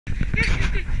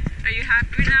Are you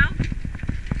happy now?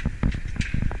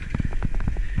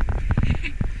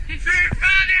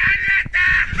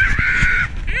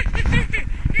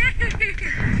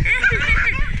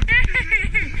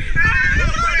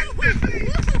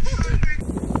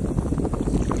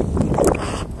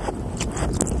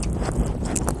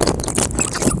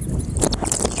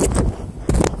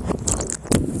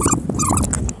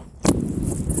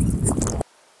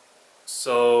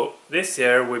 So this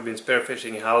year we've been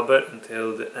spearfishing halibut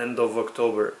until the end of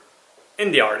October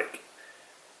in the Arctic.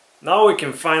 Now we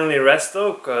can finally rest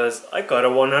though, because I got a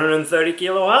 130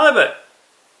 kilo halibut.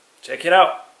 Check it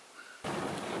out.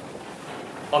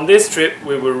 On this trip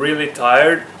we were really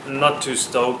tired and not too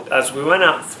stoked, as we went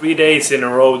out 3 days in a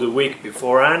row the week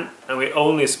beforehand and we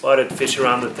only spotted fish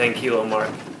around the 10 kilo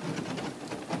mark.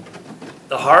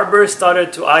 The harbor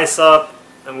started to ice up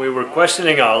and we were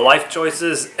questioning our life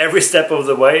choices every step of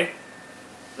the way.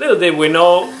 Little did we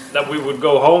know that we would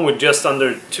go home with just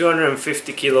under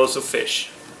 250 kilos of fish.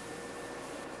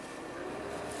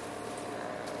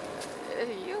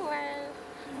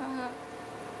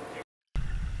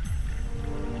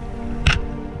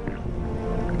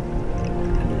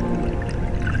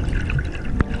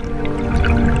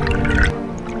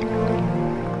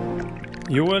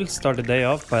 You will. Joel started the day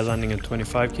off by landing a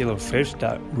 25 kilo fish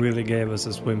that really gave us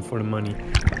a swim for the money.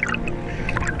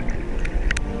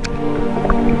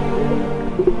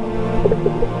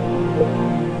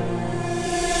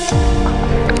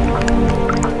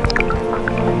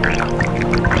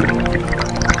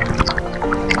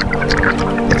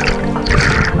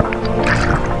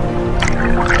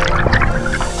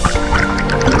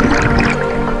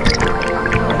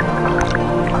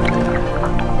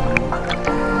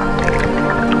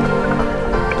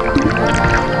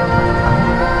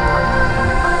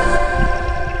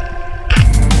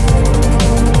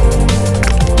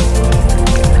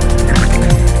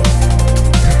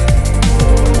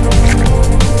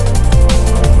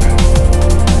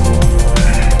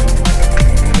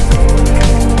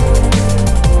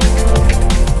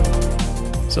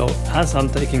 So as I'm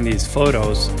taking these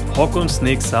photos, Håkon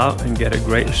sneaks out and get a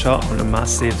great shot on a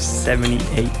massive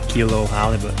 78 kilo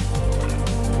halibut.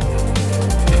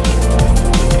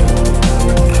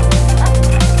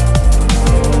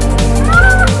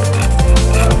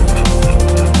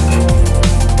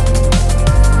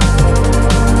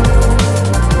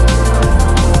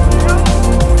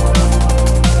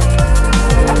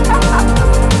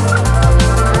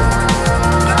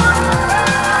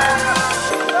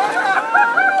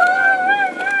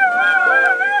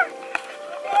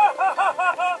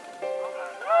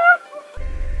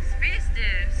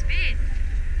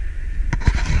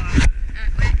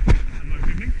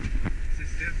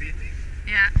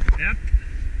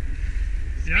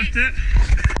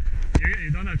 You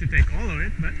don't have to take all of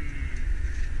it, but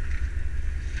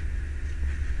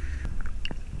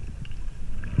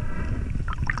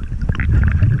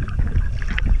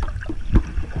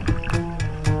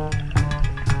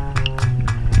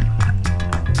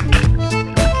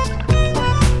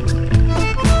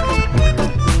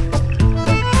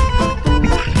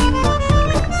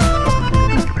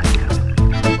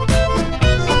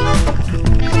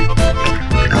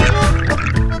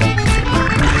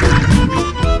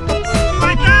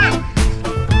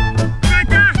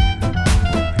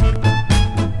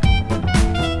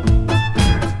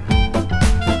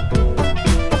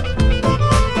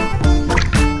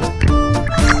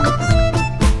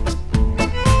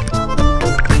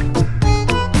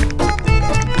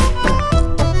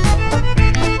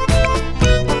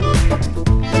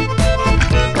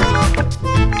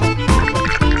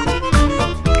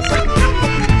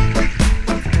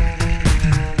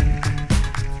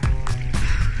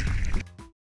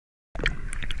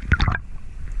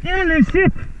Eller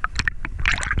shit!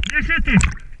 Jag skjuter!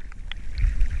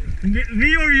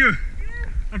 Vi or you?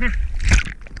 Okay.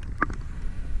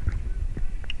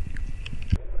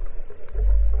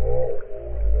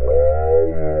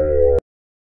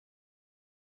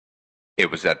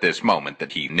 It was at this moment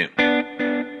that he knew.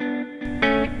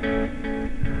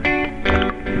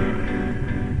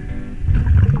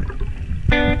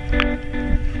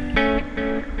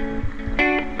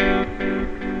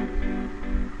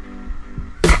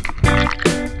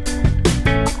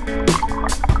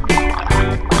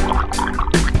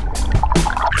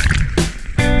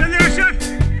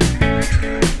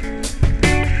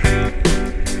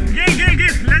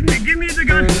 Give me the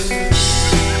gun.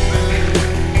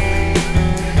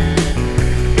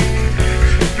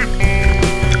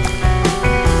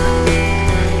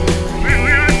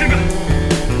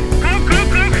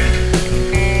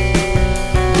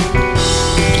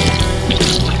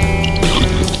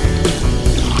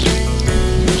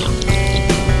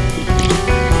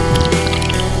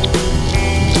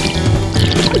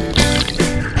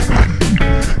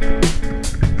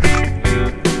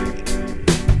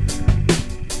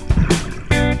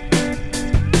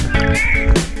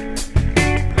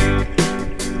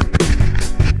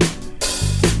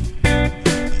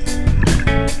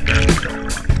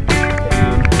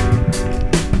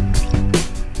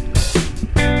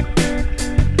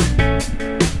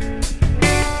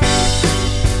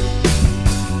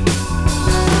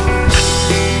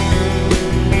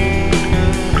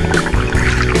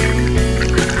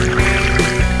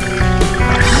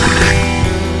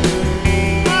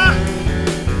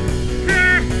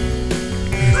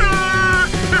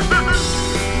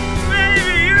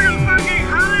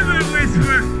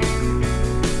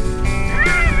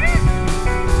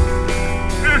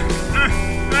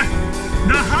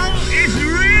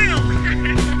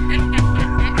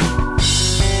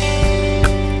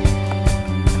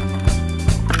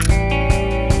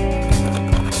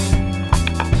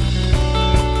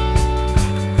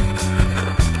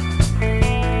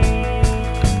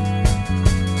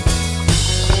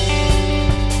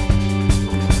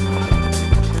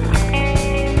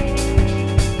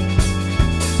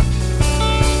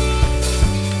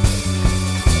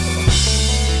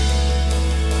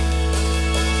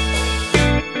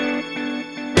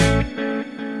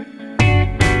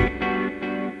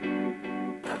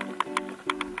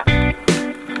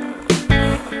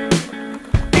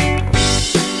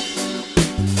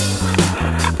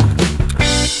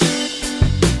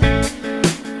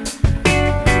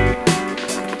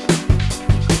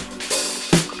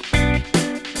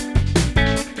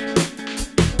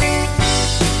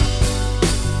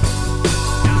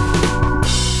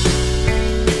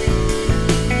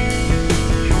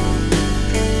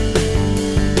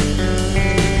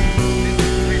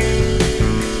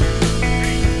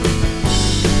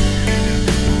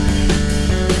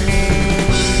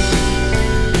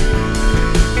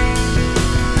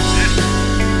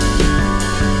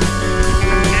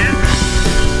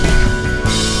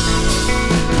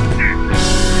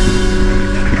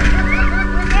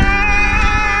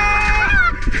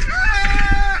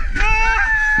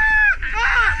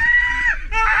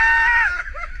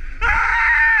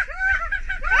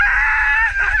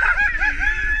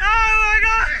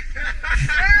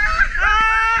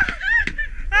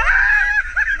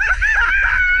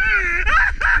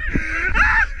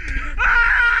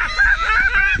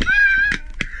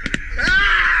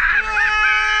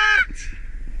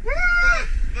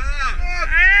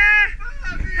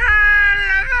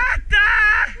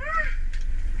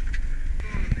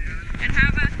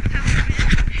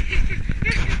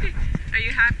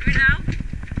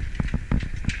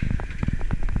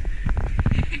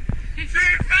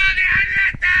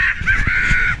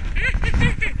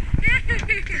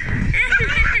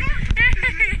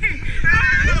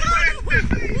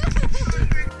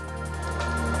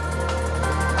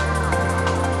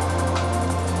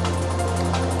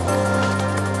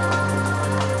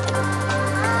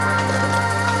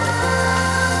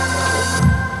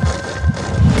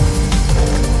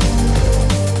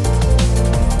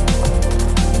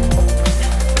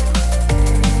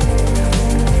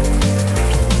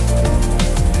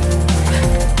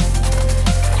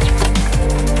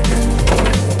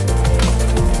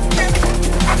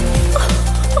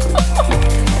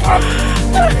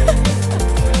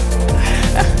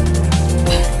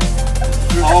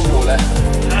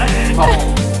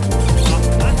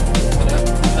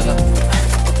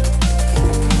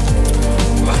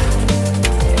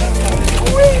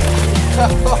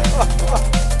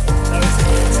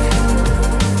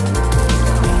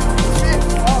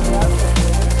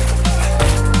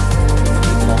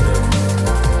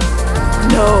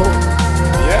 No.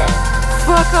 Yeah.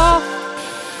 Fuck off.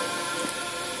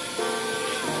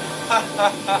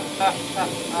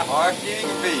 Arctic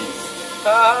beast.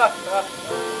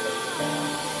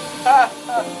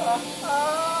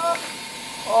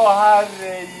 Åh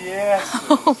herre Jesus.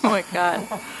 Oh my god.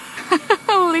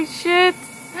 Holy shit.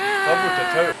 Ta bort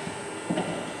ett tau.